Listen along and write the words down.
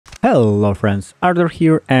Hello friends, Arthur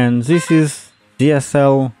here, and this is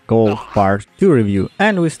ZSL Gold Part 2 review.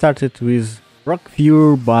 And we started with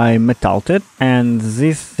Rockfore by Metalted, and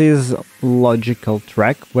this is logical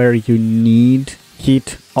track where you need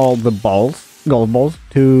hit all the gold balls,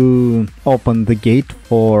 to open the gate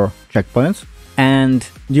for checkpoints. And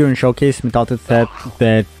during showcase, Metalted said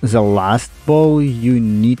that the last ball you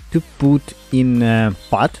need to put in a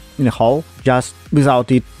pot, in a hole, just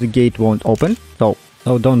without it the gate won't open. So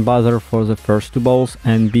don't bother for the first two balls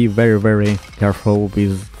and be very careful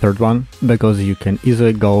with third one, because you can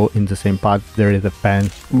easily go in the same pot. There is a fan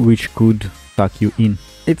which could suck you in.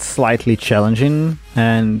 It's slightly challenging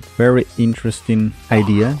and very interesting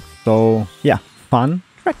idea. So yeah, fun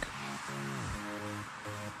track.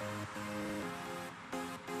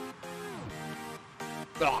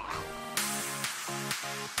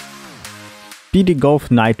 Speedy Golf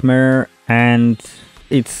Nightmare, and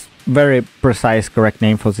it's very precise, correct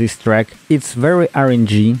name for this track. It's very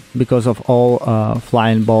RNG because of all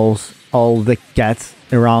flying balls, all the cats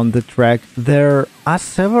around the track. There are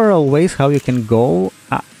several ways how you can go.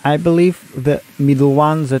 I believe the middle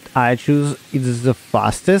one that I choose is the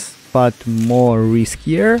fastest, but more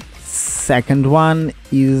riskier. Second one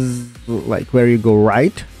is like where you go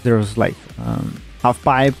right. There's like half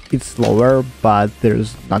pipe, it's slower, but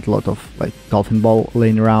there's not a lot of like golfing ball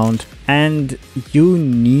laying around, and you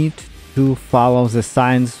need to follow the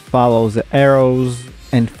signs, follow the arrows,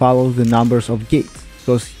 and follow the numbers of gates,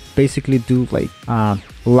 because basically do like a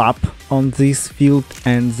lap on this field,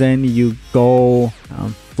 and then you go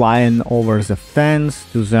flying over the fence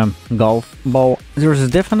to the golf ball. There's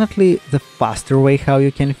definitely the faster way how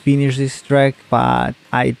you can finish this track, but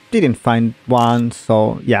I didn't find one.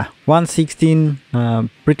 So yeah, 1:16,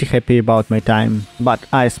 pretty happy about my time, but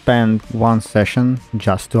I spent one session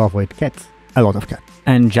just to avoid cats, a lot of cats.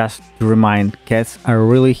 And just to remind, cats are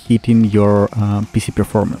really hitting your PC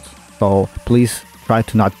performance, so please try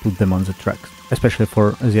to not put them on the tracks, especially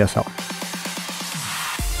for ZSL.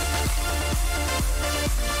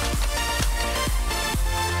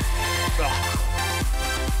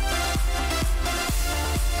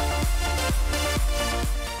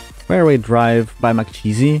 Fairway Drive by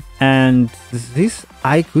McCheesy, and this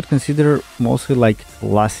I could consider mostly like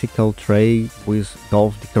classical tray with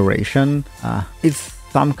golf decoration. It's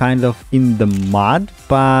some kind of in the mud,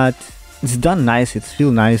 but it's done nice, it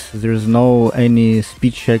feels nice. There's no any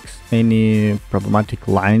speed checks, any problematic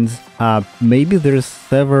lines. Maybe there's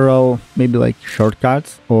several, maybe like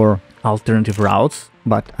shortcuts or alternative routes,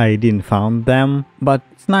 but I didn't found them. But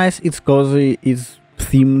it's nice, it's cozy, it's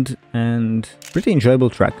themed, and pretty enjoyable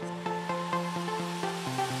track.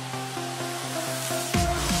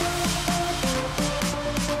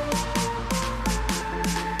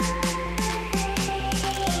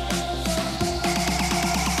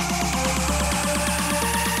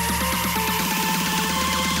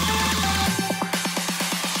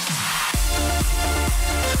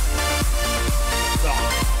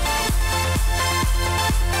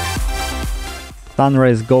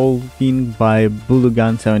 Sunrise Golfing by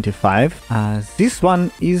Bulugan75. This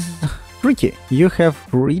one is tricky. You have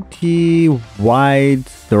pretty wide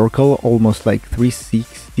circle, almost like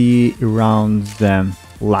 360 around the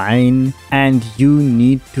line, and you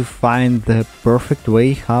need to find the perfect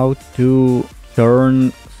way how to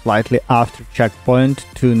turn slightly after checkpoint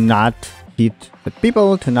to not hit the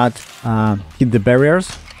people, to not hit the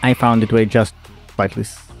barriers. I found it way just slightly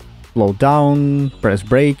slow down, press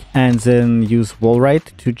brake, and then use wall right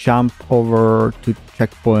to jump over to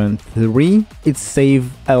checkpoint 3. It saved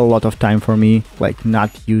a lot of time for me, like not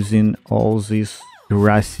using all this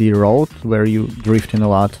grassy road where you drifting a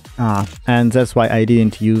lot. And that's why I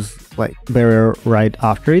didn't use like barrier right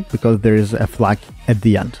after it, because there is a flag at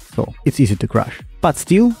the end, so it's easy to crash. But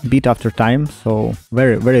still, beat after time, so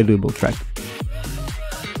very doable track.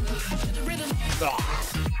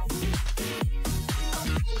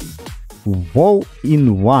 Woe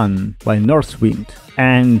in One by Northwind,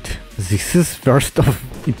 and this is first of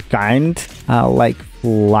its kind, like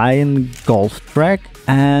flying golf track,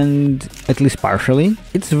 and at least partially.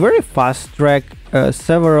 It's a very fast track,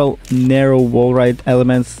 several narrow wall ride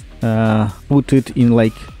elements put it in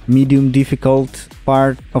like medium difficult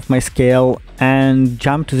part of my scale, and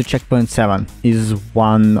jump to the checkpoint 7 is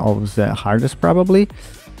one of the hardest probably,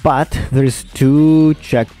 but there is two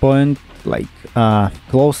checkpoints like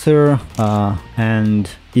closer, and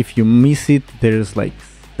if you miss it there's like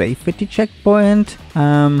safety checkpoint.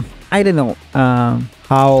 I don't know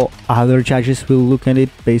how other judges will look at it.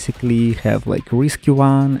 Basically have like risky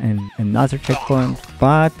one and another checkpoint,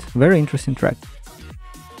 but very interesting track.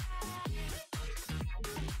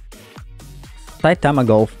 Saitama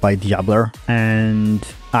Golf by Diabler, and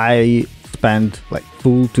I spent like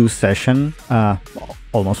full 2 session,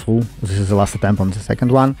 almost full, this is the last attempt on the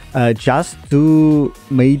second one, just to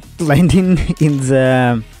make landing in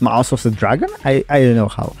the mouth of the dragon. I don't know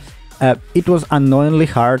how. It was annoyingly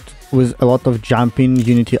hard with a lot of jumping,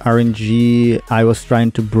 Unity RNG. I was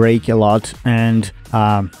trying to brake a lot, and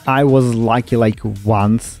I was lucky like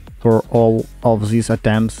once for all of these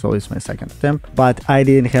attempts, so it's my second attempt, but I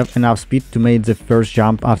didn't have enough speed to make the first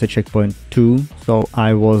jump after checkpoint 2, so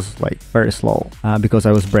I was like very slow because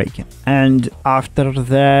I was braking. And after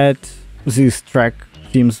that, this track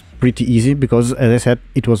seems pretty easy because, as I said,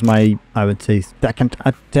 it was my, I would say, second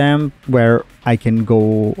attempt where I can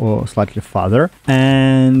go slightly farther,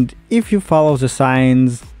 and if you follow the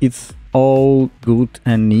signs, it's all good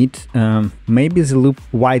and neat. Maybe the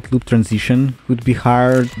white loop transition could be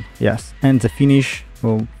hard, yes, and the finish,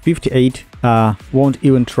 well, 58, won't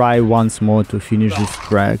even try once more to finish this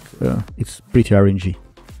track, it's pretty RNG.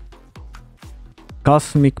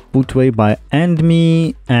 Cosmic Puttway by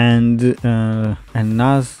Me, and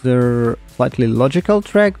another slightly logical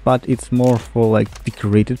track, but it's more for like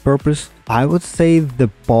decorated purpose. I would say the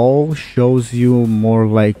ball shows you more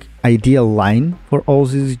like ideal line for all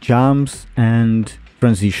these jumps and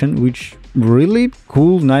transition, which really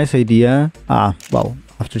cool, nice idea. Well,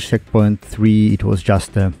 after checkpoint 3 it was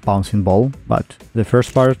just a bouncing ball, but the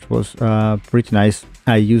first part was pretty nice.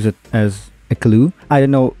 I use it as a clue. I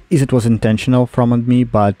don't know if it was intentional from me,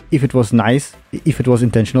 but if it was nice, if it was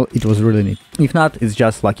intentional, it was really neat. If not, it's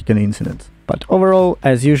just like a coincidence. But overall,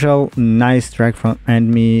 as usual, nice track from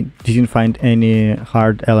Me. Didn't find any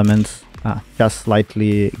hard elements, just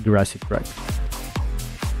slightly grassy track.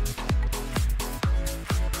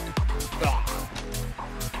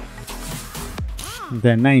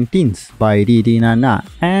 The 19th by Nana,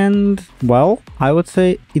 and well, I would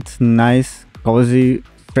say it's nice, cozy,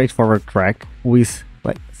 straightforward track with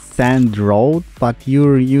like sand road, but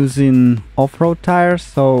you're using off-road tires,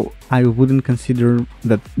 so I wouldn't consider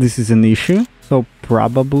that this is an issue. So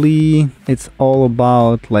probably it's all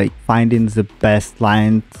about like finding the best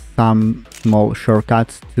line, some small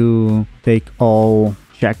shortcuts to take all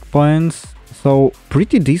checkpoints. So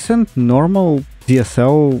pretty decent normal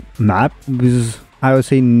ZSL map with, I would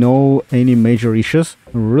say, no any major issues.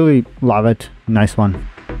 Really love it, nice one.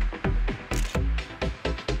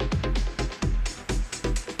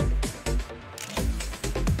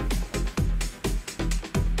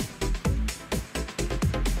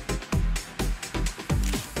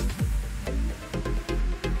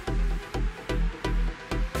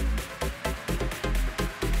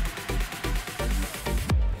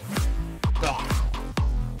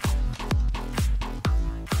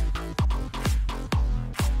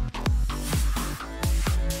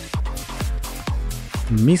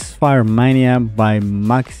 Misfire Mania by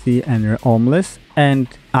Maxi and Homeless, and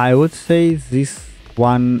I would say this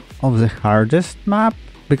one of the hardest map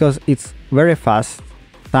because it's very fast.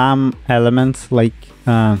 Some elements like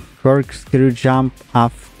corkscrew jump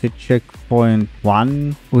after checkpoint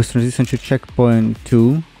 1 with transition to checkpoint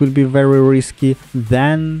 2 could be very risky.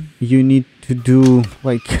 Then you need to do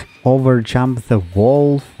like over jump the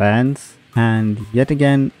wall fence, and yet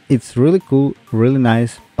again it's really cool, really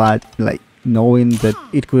nice, but like knowing that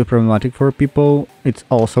it could be problematic for people, it's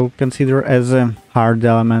also considered as a hard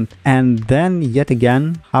element. And then yet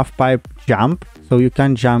again half pipe jump, so you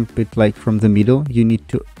can't jump it like from the middle, you need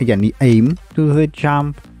to again aim to the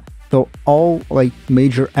jump. So all like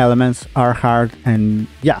major elements are hard, and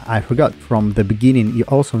yeah, I forgot, from the beginning you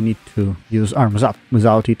also need to use arms up,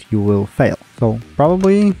 without it you will fail. So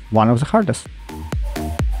probably one of the hardest.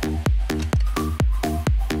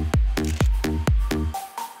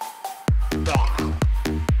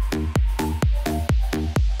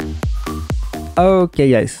 Okay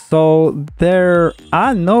guys, so there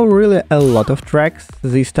are no really a lot of tracks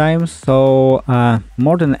this time, so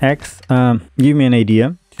more than X give me an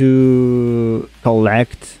idea to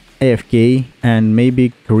collect AFK and maybe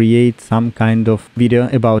create some kind of video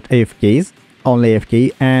about AFKs, only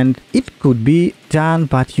AFK, and it could be done,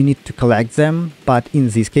 but you need to collect them. But in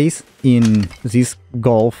this case, in this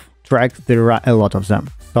golf tracks, there are a lot of them.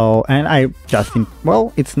 So, and I just think,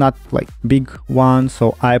 well, it's not like big one,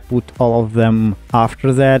 so I put all of them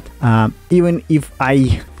after that, even if I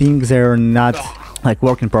think they're not like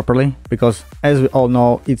working properly, because as we all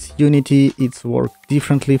know, it's Unity, it's worked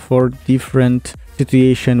differently for different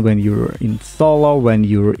situation when you're in solo, when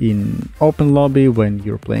you're in open lobby, when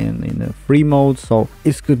you're playing in a free mode, so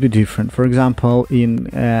it could be different. For example, in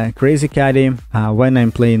Crazy Caddy, when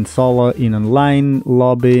I'm playing solo in online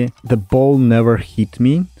lobby, the ball never hit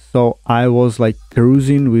me, so I was like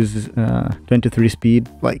cruising with 23 speed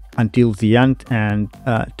like until the end, and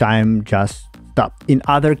time just stopped. In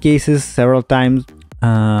other cases, several times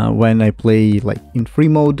when I play like in free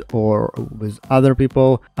mode or with other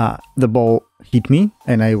people, the ball hit me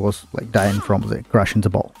and I was like dying from the crushing the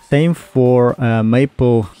ball. Same for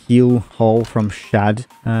Maple Hill Hole from Shad.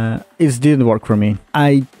 It didn't work for me.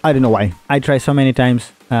 I don't know why. I tried so many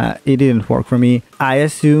times. It didn't work for me. I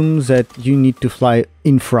assume that you need to fly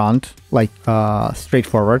in front, like straight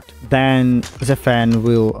forward. Then the fan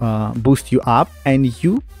will boost you up and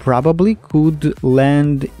you probably could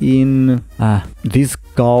land in this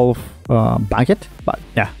golf bucket. But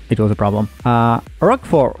yeah, it was a problem.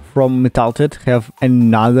 Rockfore from Metalted have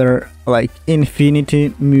another like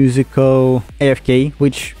infinity musical AFK,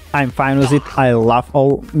 which I'm fine with it. I love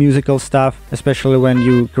all musical stuff, especially when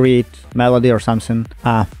you create melody or something.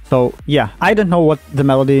 So yeah, I don't know what the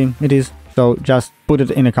melody it is, so just put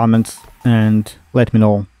it in the comments and let me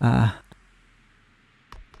know.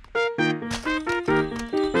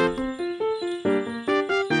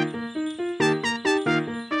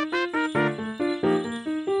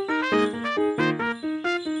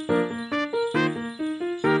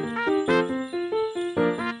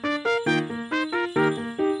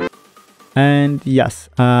 And yes,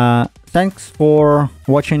 thanks for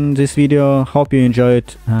watching this video. Hope you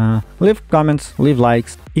enjoyed. Leave comments, leave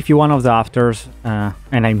likes if you're one of the afters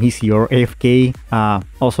and I miss your AFK.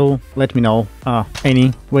 Also let me know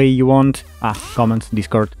any way you want, comments,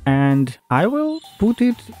 Discord, and I will put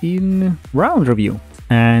it in round review.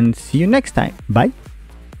 And see you next time. Bye.